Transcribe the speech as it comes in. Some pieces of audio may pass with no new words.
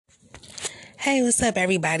Hey, what's up,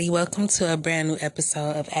 everybody? Welcome to a brand new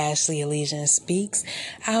episode of Ashley Elysian Speaks.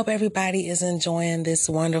 I hope everybody is enjoying this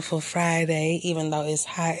wonderful Friday, even though it's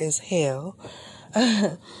hot as hell.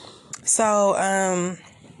 So,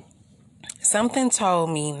 something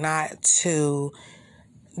told me not to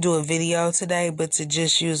do a video today, but to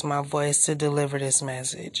just use my voice to deliver this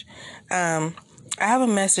message. I have a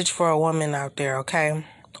message for a woman out there, okay?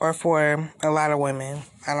 Or for a lot of women.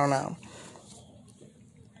 I don't know.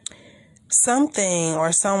 Something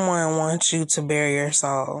or someone wants you to bare your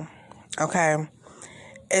soul, okay?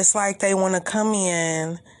 It's like they want to come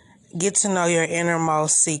in, get to know your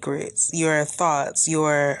innermost secrets, your thoughts,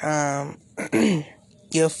 your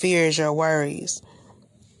your fears, your worries.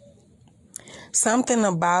 Something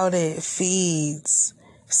about it feeds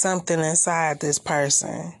something inside this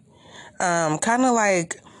person. Kind of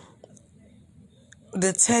like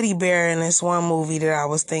the teddy bear in this one movie that I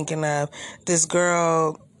was thinking of. This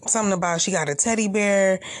girl, something about she got a teddy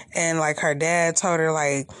bear, and like her dad told her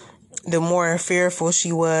like the more fearful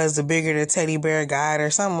she was, the bigger the teddy bear got, or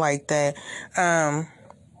something like that.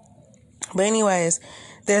 But anyways,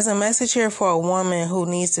 there's a message here for a woman who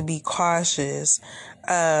needs to be cautious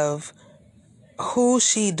of who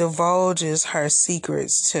she divulges her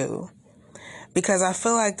secrets to. Because I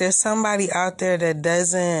feel like there's somebody out there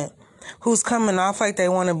that who's coming off like they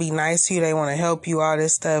want to be nice to you, they want to help you, all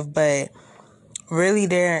this stuff, but really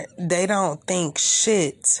they don't think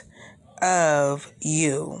shit of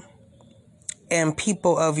you and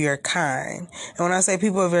people of your kind. And when I say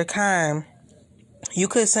people of your kind, you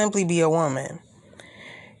could simply be a woman.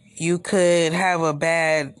 You could have a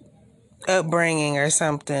bad upbringing or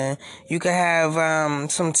something. You could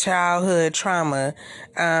have some childhood trauma,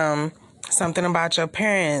 something about your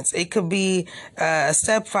parents. It could be a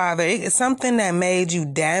stepfather. It's something that made you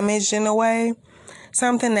damaged in a way,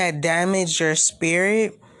 something that damaged your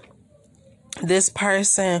spirit. This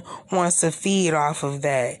person wants to feed off of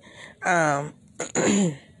that. I'm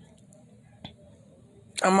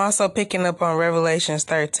also picking up on Revelations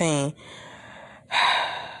 13.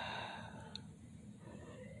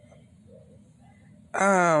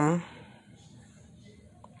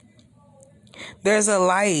 There's a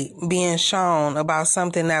light being shown about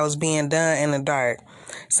something that was being done in the dark.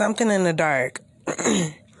 Something in the dark.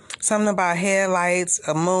 Something about headlights,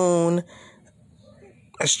 a moon,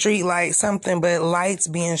 a street light, something, but lights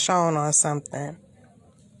being shown on something.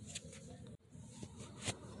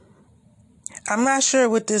 I'm not sure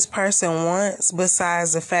what this person wants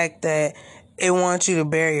besides the fact that it wants you to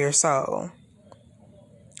bare your soul.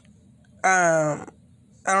 I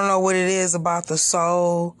don't know what it is about the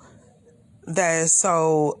soul that is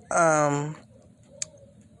so,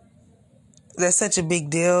 that's such a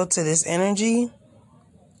big deal to this energy,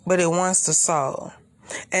 but it wants the soul.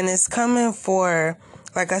 And it's coming for,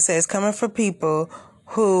 like I said, it's coming for people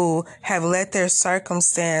who have let their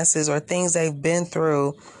circumstances or things they've been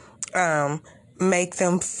through, make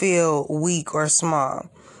them feel weak or small.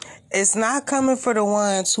 It's not coming for the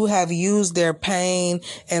ones who have used their pain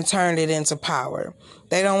and turned it into power.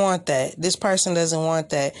 They don't want that. This person doesn't want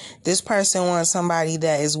that. This person wants somebody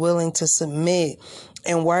that is willing to submit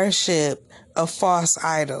and worship a false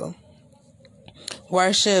idol.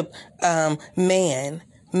 Worship man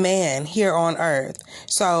here on earth.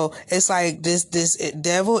 So it's like this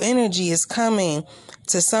devil energy is coming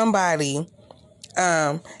to somebody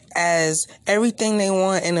as everything they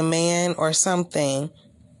want in a man or something.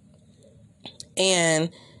 And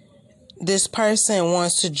this person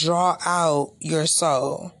wants to draw out your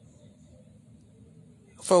soul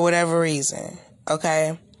for whatever reason.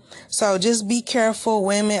 Okay? So just be careful,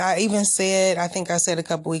 women. I think I said a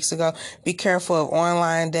couple weeks ago, be careful of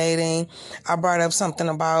online dating. I brought up something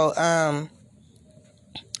about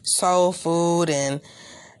soul food and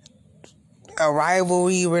a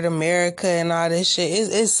rivalry with America and all this shit.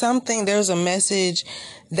 It's something, there's a message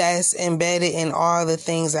that's embedded in all the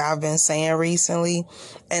things that I've been saying recently,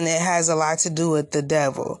 and it has a lot to do with the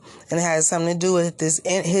devil, and it has something to do with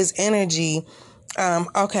his energy.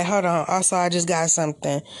 Okay, hold on. Also, I just got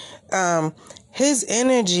something. His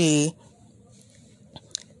energy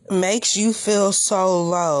makes you feel so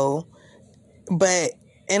low, but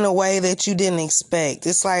in a way that you didn't expect.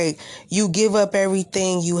 It's like you give up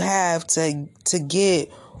everything you have to get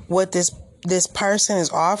what this person is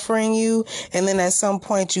offering you, and then at some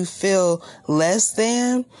point you feel less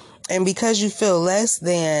than, and because you feel less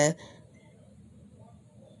than,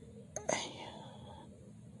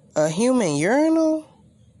 a human urinal?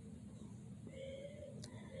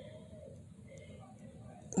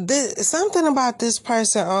 Something about this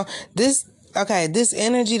person this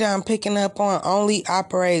energy that I'm picking up on only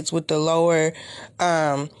operates with the lower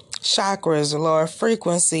chakras, lower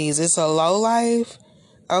frequencies. It's a low life,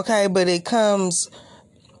 okay, but it comes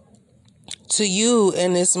to you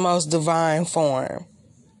in its most divine form.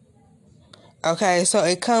 Okay, so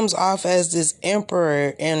it comes off as this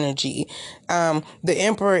emperor energy. The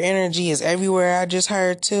emperor energy is everywhere, I just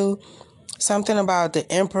heard too. Something about the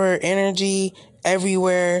emperor energy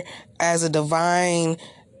everywhere as a divine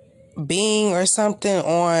being or something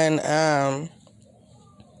on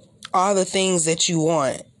all the things that you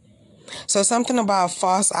want. So something about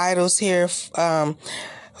false idols here,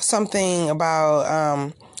 something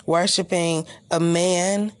about worshiping a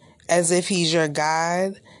man as if he's your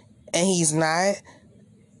God and he's not.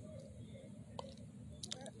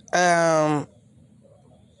 I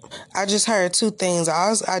just heard two things.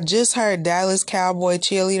 I just heard Dallas Cowboy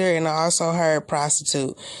cheerleader, and I also heard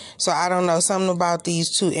prostitute. So I don't know, something about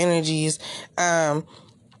these two energies.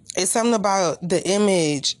 It's something about the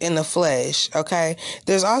image in the flesh, okay?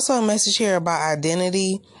 There's also a message here about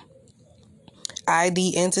identity.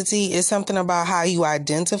 ID entity is something about how you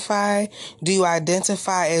identify. Do you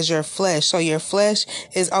identify as your flesh? So your flesh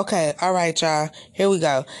is, okay, all right, y'all, here we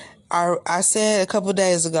go. I said a couple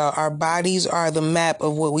days ago, our bodies are the map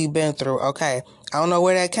of what we've been through, okay? I don't know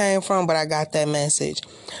where that came from, but I got that message.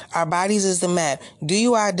 Our bodies is the map. Do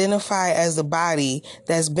you identify as the body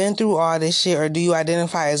that's been through all this shit, or do you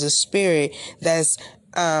identify as a spirit that's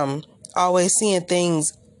always seeing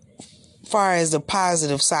things far as the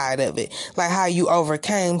positive side of it, like how you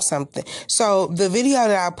overcame something? So the video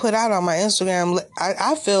that I put out on my Instagram,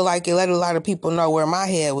 I feel like it let a lot of people know where my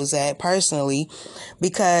head was at personally,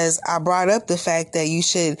 because I brought up the fact that you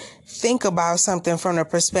should think about something from the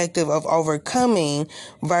perspective of overcoming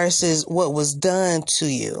versus what was done to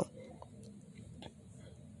you.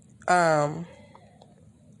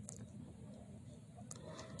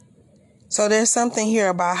 So there's something here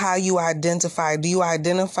about how you identify. Do you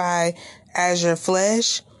identify as your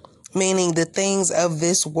flesh, meaning the things of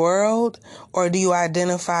this world, or do you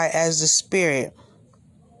identify as the spirit?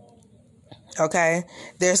 Okay,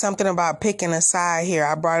 there's something about picking a side here.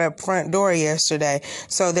 I brought up front door yesterday.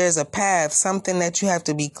 So there's a path, something that you have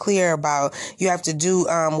to be clear about. You have to do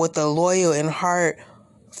with a loyal and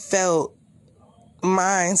heartfelt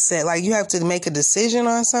mindset. Like, you have to make a decision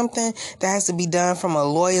on something that has to be done from a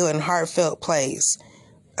loyal and heartfelt place.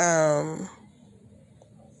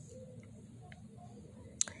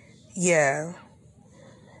 Yeah.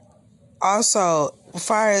 Also, as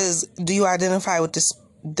far as do you identify with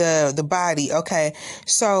the body? Okay,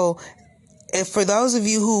 so if for those of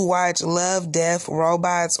you who watch Love, Death,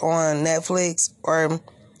 Robots on Netflix or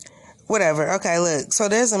whatever, okay, look, so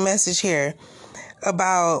there's a message here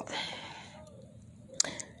about.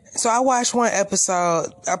 So I watched one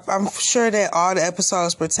episode. I'm sure that all the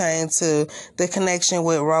episodes pertain to the connection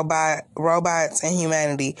with robots and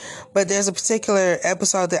humanity. But there's a particular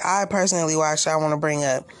episode that I personally watched I want to bring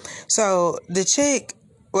up. So a chick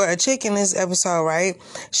in this episode, right?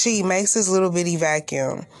 She makes this little bitty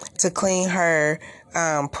vacuum to clean her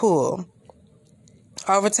pool.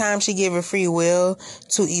 Over time, she gave it free will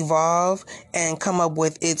to evolve and come up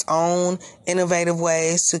with its own innovative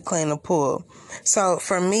ways to clean the pool. So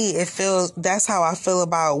for me, that's how I feel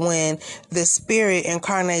about when the spirit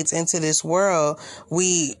incarnates into this world.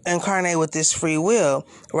 We incarnate with this free will,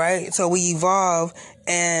 right? So we evolve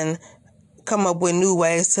and come up with new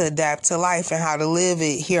ways to adapt to life and how to live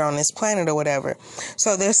it here on this planet or whatever.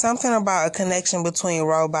 So there's something about a connection between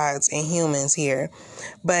robots and humans here.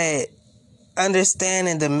 But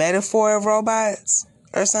understanding the metaphor of robots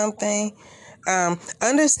or something,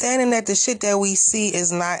 understanding that the shit that we see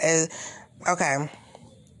is not as, okay,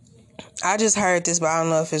 I just heard this, but I don't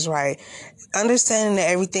know if it's right. Understanding that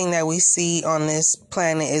everything that we see on this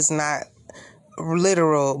planet is not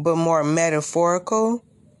literal, but more metaphorical,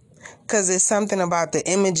 because it's something about the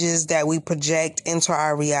images that we project into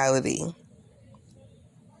our reality.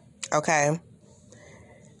 Okay?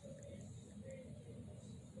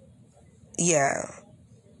 Yeah.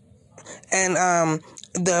 And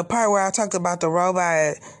the part where I talked about the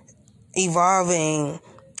robot evolving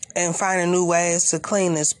and finding new ways to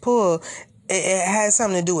clean this pool, it has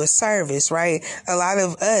something to do with service, right? A lot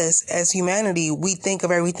of us as humanity, we think of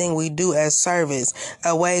everything we do as service,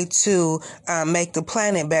 a way to make the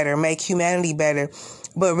planet better, make humanity better.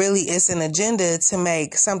 But really, it's an agenda to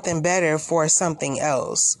make something better for something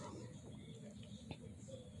else.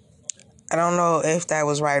 I don't know if that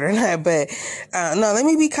was right or not, but no, let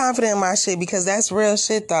me be confident in my shit, because that's real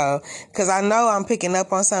shit though. Because I know I'm picking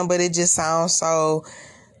up on something, but it just sounds so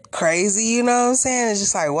crazy, you know what I'm saying? It's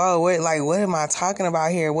just like, whoa, what am I talking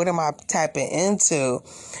about here? What am I tapping into?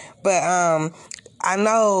 But I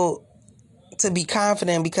know to be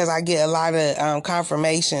confident because I get a lot of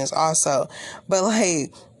confirmations also. But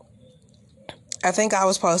like, I think I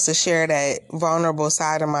was supposed to share that vulnerable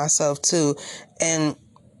side of myself too. And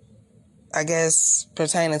I guess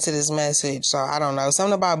pertaining to this message, so I don't know,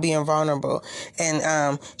 something about being vulnerable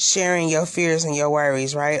and sharing your fears and your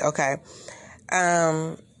worries, right? Okay.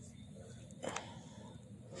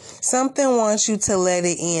 Something wants you to let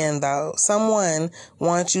it in, though. Someone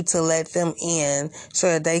wants you to let them in so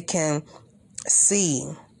that they can see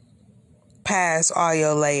past all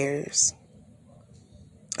your layers.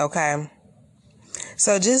 Okay?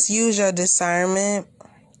 So just use your discernment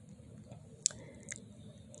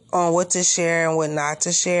on what to share and what not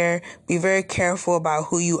to share. Be very careful about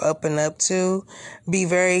who you open up to. Be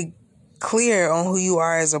very clear on who you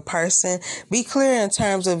are as a person. Be clear in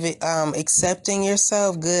terms of accepting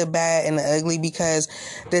yourself, good, bad, and the ugly, because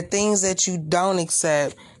the things that you don't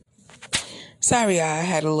accept. Sorry, I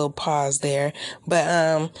had a little pause there.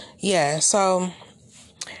 But yeah, so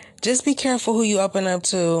just be careful who you open up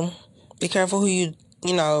to. Be careful who you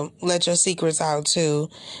let your secrets out to.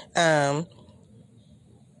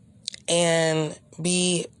 And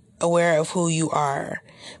be aware of who you are,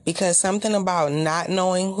 because something about not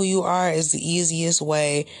knowing who you are is the easiest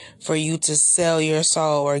way for you to sell your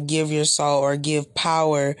soul or give your soul or give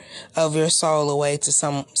power of your soul away to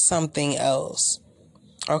something else.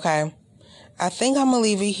 Okay? I think I'm gonna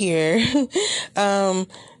leave it here.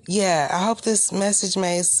 Yeah, I hope this message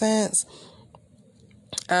made sense.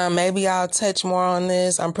 Maybe I'll touch more on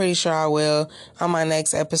this. I'm pretty sure I will on my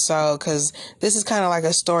next episode, because this is kind of like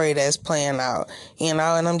a story that's playing out, and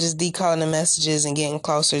I'm just decoding the messages and getting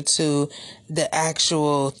closer to the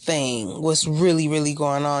actual thing, what's really, really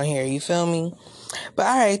going on here. You feel me? But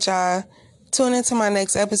all right, y'all. Tune into my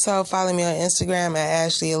next episode. Follow me on Instagram at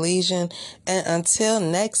Ashley Elysian. And until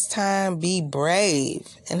next time, be brave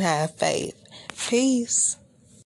and have faith. Peace.